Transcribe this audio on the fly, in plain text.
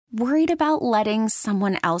Worried about letting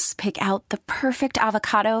someone else pick out the perfect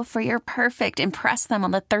avocado for your perfect impress them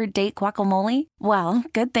on the third date guacamole? Well,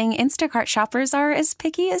 good thing Instacart shoppers are as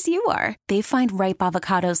picky as you are. They find ripe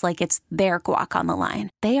avocados like it's their guac on the line.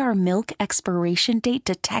 They are milk expiration date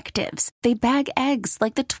detectives. They bag eggs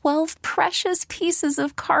like the 12 precious pieces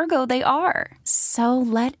of cargo they are. So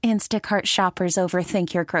let Instacart shoppers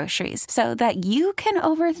overthink your groceries so that you can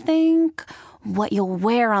overthink what you'll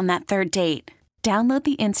wear on that third date. Download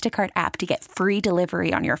the Instacart app to get free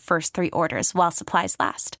delivery on your first 3 orders while supplies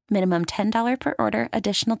last. Minimum $10 per order.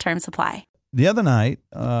 Additional terms apply. The other night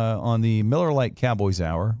on the Miller Lite Cowboys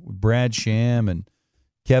Hour with Brad Sham and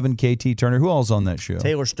Kevin KT Turner, who all's on that show?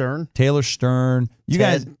 Taylor Stern. You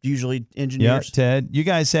Ted, guys usually engineers. Yeah, Ted. You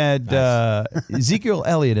guys had Ezekiel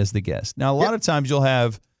Elliott as the guest. Now, a lot of times you'll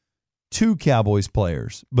have 2 Cowboys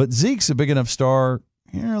players, but Zeke's a big enough star.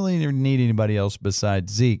 You don't really need anybody else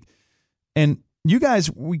besides Zeke. And you guys,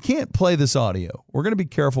 we can't play this audio. We're going to be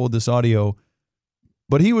careful with this audio.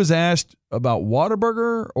 But he was asked about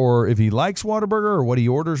Whataburger, or if he likes Whataburger, or what he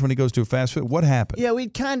orders when he goes to a fast food. What happened? Yeah, we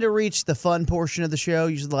kind of reached the fun portion of the show.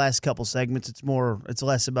 Usually the last couple segments, it's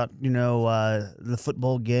less about, the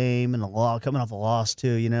football game and coming off a loss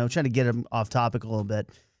too, trying to get him off topic a little bit.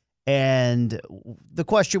 And the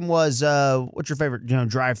question was, what's your favorite,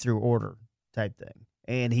 drive-through order type thing?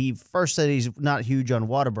 And he first said he's not huge on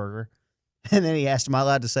Whataburger. And then he asked, am I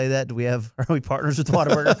allowed to say that? Are we partners with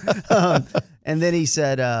Whataburger? And then he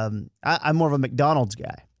said, I'm more of a McDonald's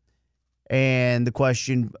guy. And the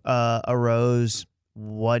question arose,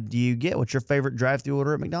 what do you get? What's your favorite drive-thru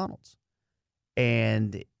order at McDonald's?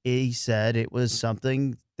 And he said it was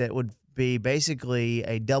something that would be basically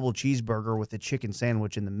a double cheeseburger with a chicken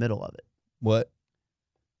sandwich in the middle of it. What?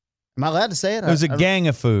 Am I allowed to say it? It was a gang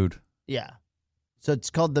of food. Yeah. So it's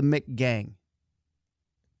called the McGang.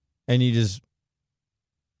 And you just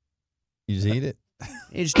eat it?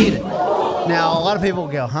 You just eat it. Now, a lot of people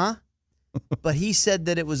go, huh? But he said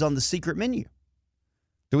that it was on the secret menu.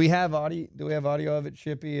 Do we have audio? Do we have audio of it,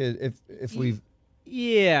 Shippy? If we've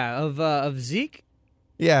of Zeke.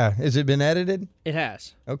 Yeah, has it been edited? It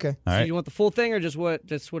has. Okay, all So right. you want the full thing or just what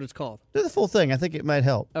it's called? Do the full thing. I think it might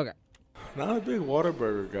help. Okay. Not a big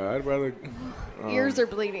Whataburger guy. I'd rather. Ears are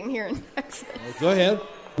bleeding here in Texas. Go ahead.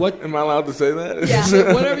 What Am I allowed to say that? Yeah.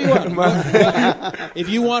 Say whatever you want. If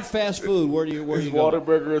you want fast food, where do you go?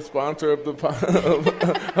 Whataburger a sponsor of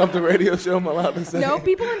of the radio show? I'm allowed to say. No,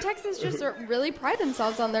 people in Texas just really pride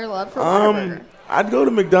themselves on their love for Whataburger. I'd go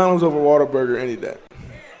to McDonald's over Whataburger any day.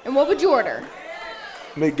 And what would you order?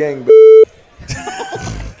 McGang.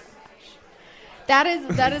 That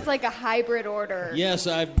is like a hybrid order. Yes,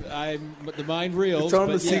 I'm the mind reels. It's on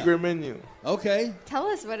the secret menu. Okay. Tell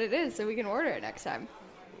us what it is so we can order it next time.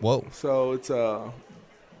 Whoa. So it's a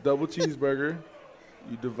double cheeseburger.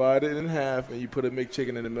 You divide it in half, and you put a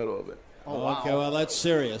McChicken in the middle of it. Oh, wow. Okay, well, that's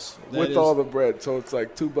serious. With all the bread. So it's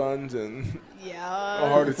like 2 buns and a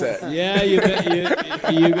heart attack. Yeah, you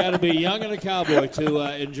got to be young and a cowboy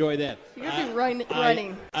to enjoy that. You got to be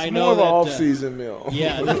running. I It's know more of that, an off-season meal.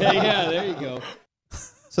 Yeah, there you go.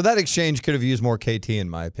 So that exchange could have used more KT, in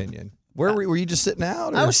my opinion. Were you just sitting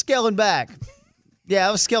out? Or? I was scaling back. Yeah,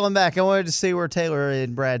 I was scaling back. I wanted to see where Taylor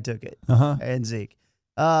and Brad took it, and Zeke.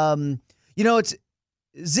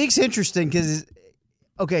 Zeke's interesting because,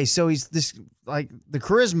 so he's this, like, the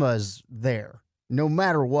charisma is there no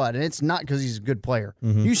matter what, and it's not because he's a good player.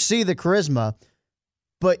 Mm-hmm. You see the charisma,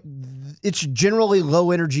 but it's generally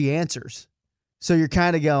low energy answers. So you're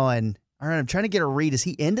kind of going, all right, I'm trying to get a read. Is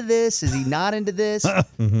he into this? Is he not into this?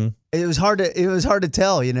 Mm-hmm. It was hard to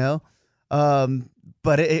tell,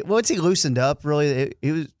 But once he loosened up, really,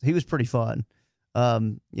 he was pretty fun.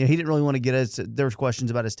 He didn't really want to get us. There was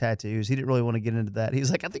questions about his tattoos. He didn't really want to get into that. He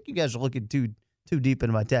was like, I think you guys are looking too deep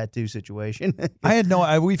into my tattoo situation.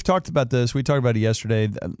 We've talked about this. We talked about it yesterday.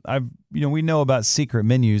 We know about secret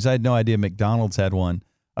menus. I had no idea McDonald's had one.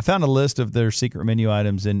 I found a list of their secret menu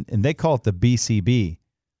items, and they call it the BCB.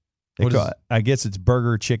 I guess it's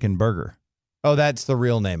burger, chicken, burger. Oh, that's the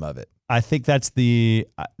real name of it. I think that's the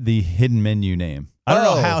hidden menu name. I don't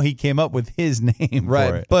know how he came up with his name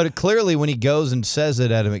for it. But clearly when he goes and says it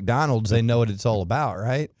at a McDonald's, they know what it's all about,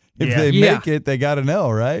 right? If they make it, they got to know,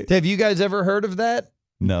 right? Have you guys ever heard of that?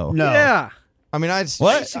 No. Yeah. I mean,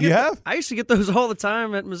 What? You have? I used to get those all the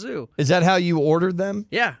time at Mizzou. Is that how you ordered them?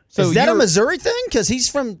 Yeah. So is that a Missouri thing? Because he's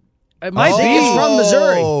from... It might be. He's from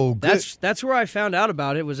Missouri. Oh, good. That's where I found out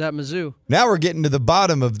about it, was at Mizzou. Now we're getting to the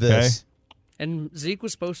bottom of this. And Zeke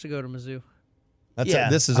was supposed to go to Mizzou.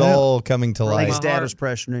 This is all coming to I think light. his dad was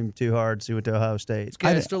pressuring him too hard, so he went to Ohio State.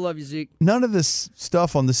 I still love you, Zeke. None of this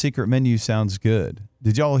stuff on the secret menu sounds good.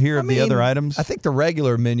 Did y'all hear of the other items? I think the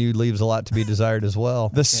regular menu leaves a lot to be desired as well.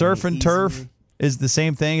 The surf and turf is the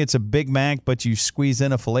same thing. It's a Big Mac, but you squeeze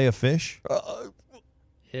in a fillet of fish.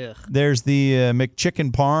 Yeah. There's the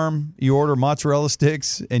McChicken Parm. You order mozzarella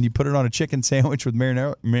sticks, and you put it on a chicken sandwich with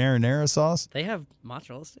marinara sauce. They have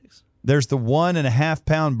mozzarella sticks. There's the 1.5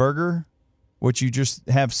 pound burger, which you just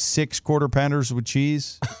have 6 quarter pounders with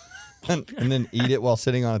cheese. and then eat it while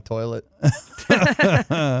sitting on a toilet.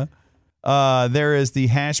 There is the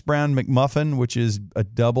hash brown McMuffin, which is a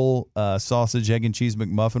double sausage, egg, and cheese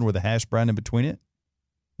McMuffin with a hash brown in between it.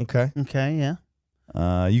 Okay. Okay, yeah.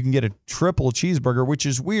 You can get a triple cheeseburger, which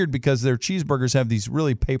is weird because their cheeseburgers have these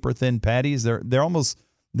really paper thin patties. They're almost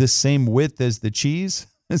the same width as the cheese,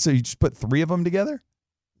 and so you just put 3 of them together.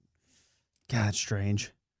 God,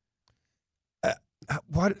 strange.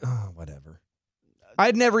 Whatever.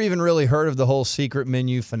 I'd never even really heard of the whole secret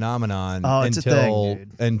menu phenomenon it's a thing,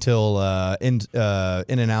 dude. until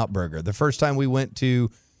In-N-Out Burger. The first time we went to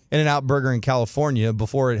In-N-Out Burger in California,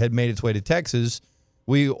 before it had made its way to Texas,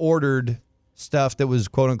 we ordered stuff that was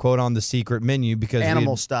quote unquote on the secret menu because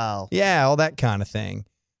animal style. Yeah, all that kind of thing.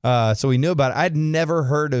 So we knew about it. I'd never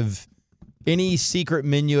heard of any secret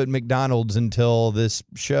menu at McDonald's until this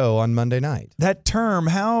show on Monday night. That term,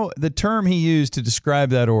 the term he used to describe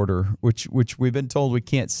that order, which we've been told we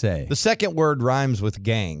can't say. The second word rhymes with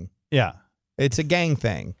gang. Yeah. It's a gang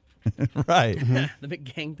thing. Right. The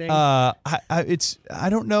big gang thing. I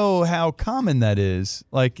don't know how common that is.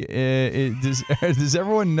 Like, does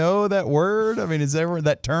everyone know that word? I mean, is everyone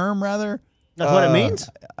that term rather? That's what it means?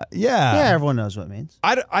 Yeah. Yeah, everyone knows what it means.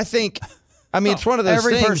 I think, it's one of those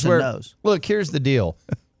every things person where, knows. Look, here's the deal.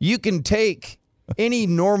 You can take any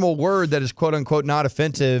normal word that is quote unquote not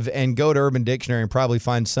offensive and go to Urban Dictionary and probably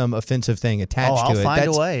find some offensive thing attached to it. I'll find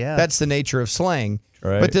a way, yeah. That's the nature of slang.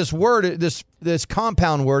 Right. But this word, this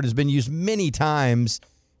compound word has been used many times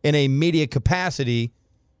in a media capacity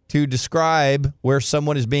to describe where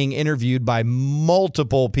someone is being interviewed by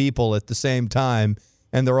multiple people at the same time,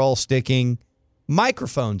 and they're all sticking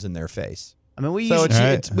microphones in their face. I mean,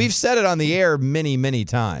 We've said it on the air many, many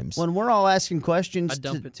times. When we're all asking questions to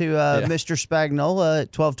Mr. Spagnola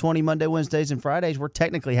at 12:20 Monday, Wednesdays, and Fridays, we're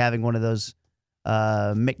technically having one of those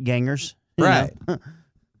McGangers. Right.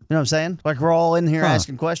 You know what I'm saying? Like we're all in here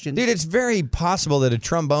asking questions. Dude, it's very possible that a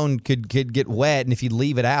trombone could get wet, and if you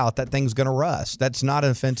leave it out, that thing's going to rust. That's not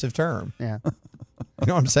an offensive term. Yeah. You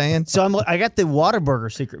know what I'm saying? So I got the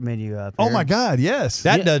Whataburger secret menu up here. Oh, my God, yes.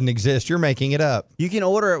 That doesn't exist. You're making it up. You can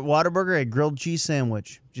order at Whataburger a grilled cheese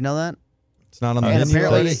sandwich. Did you know that? It's not on the And menu.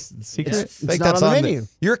 apparently It's secret? It's not on the menu.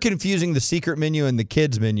 You're confusing the secret menu and the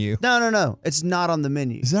kids menu. No. It's not on the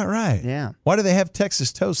menu. Is that right? Yeah. Why do they have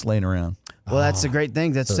Texas toast laying around? Well, that's the great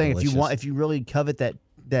thing. That's so saying delicious. if you really covet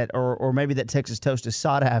that or maybe that Texas toast is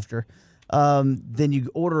sought after, then you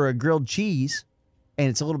order a grilled cheese, and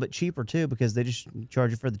it's a little bit cheaper too because they just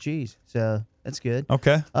charge you for the cheese. So that's good.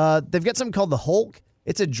 Okay. They've got something called the Hulk.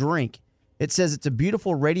 It's a drink. It says it's a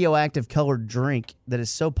beautiful radioactive colored drink that is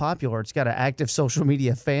so popular it's got an active social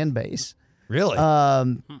media fan base. Really?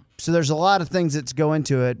 So there's a lot of things that go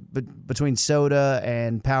into it, but between soda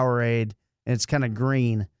and Powerade, and it's kind of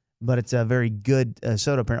green, but it's a very good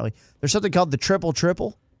soda apparently. There's something called the Triple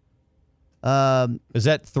Triple. Is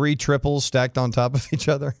that 3 triples stacked on top of each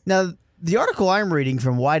other? Now, the article I'm reading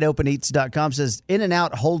from WideOpenEats.com says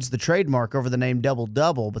In-N-Out holds the trademark over the name Double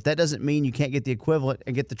Double, but that doesn't mean you can't get the equivalent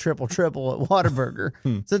and get the Triple Triple at Whataburger.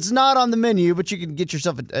 So it's not on the menu, but you can get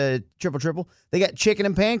yourself a Triple Triple. They got chicken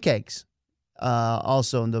and pancakes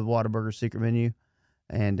also in the Whataburger secret menu.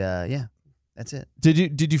 And, yeah, that's it.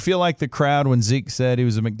 Did you feel like the crowd, when Zeke said he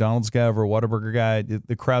was a McDonald's guy over a Whataburger guy,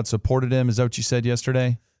 the crowd supported him? Is that what you said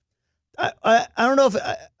yesterday? I don't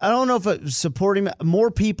know if it was supporting.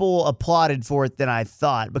 More people applauded for it than I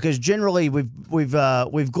thought because generally we've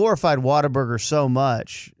glorified Whataburger so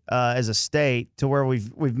much as a state to where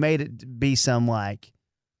we've made it be some like,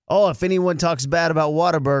 oh, if anyone talks bad about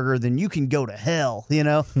Whataburger, then you can go to hell,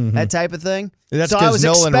 that type of thing. That's So I because was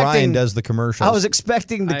Nolan expecting- Ryan does the commercials. I was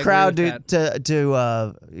expecting the I agree crowd with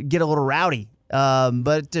to get a little rowdy,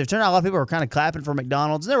 but it turned out a lot of people were kind of clapping for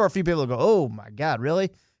McDonald's. There were a few people that go, "Oh my God,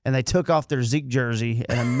 really?" And they took off their Zeke jersey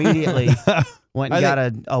and immediately went and got a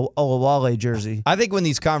Olawale jersey. I think when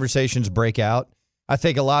these conversations break out, I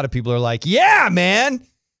think a lot of people are like, yeah, man,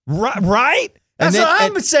 right? That's what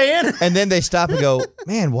I'm saying. And then they stop and go,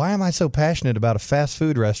 man, why am I so passionate about a fast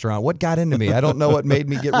food restaurant? What got into me? I don't know what made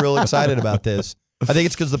me get real excited about this. I think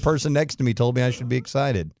it's because the person next to me told me I should be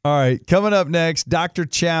excited. All right, coming up next, Dr.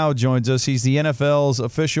 Chow joins us. He's the NFL's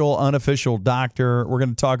official, unofficial doctor. We're going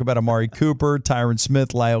to talk about Amari Cooper, Tyron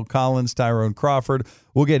Smith, Lyle Collins, Tyrone Crawford.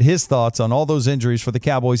 We'll get his thoughts on all those injuries for the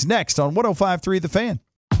Cowboys next on 105.3 The Fan.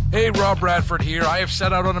 Hey, Rob Bradford here. I have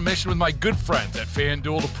set out on a mission with my good friends at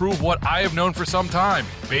FanDuel to prove what I have known for some time.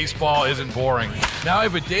 Baseball isn't boring. Now I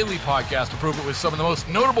have a daily podcast to prove it with some of the most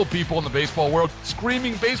notable people in the baseball world,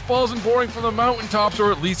 screaming baseball isn't boring from the mountaintops,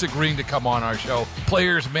 or at least agreeing to come on our show.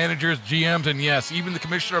 Players, managers, GMs, and yes, even the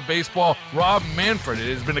commissioner of baseball, Rob Manfred.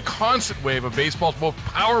 It has been a constant wave of baseball's most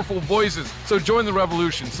powerful voices. So join the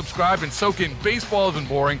revolution. Subscribe and soak in Baseball Isn't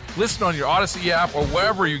Boring. Listen on your Odyssey app or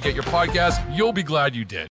wherever you get your podcasts. You'll be glad you did.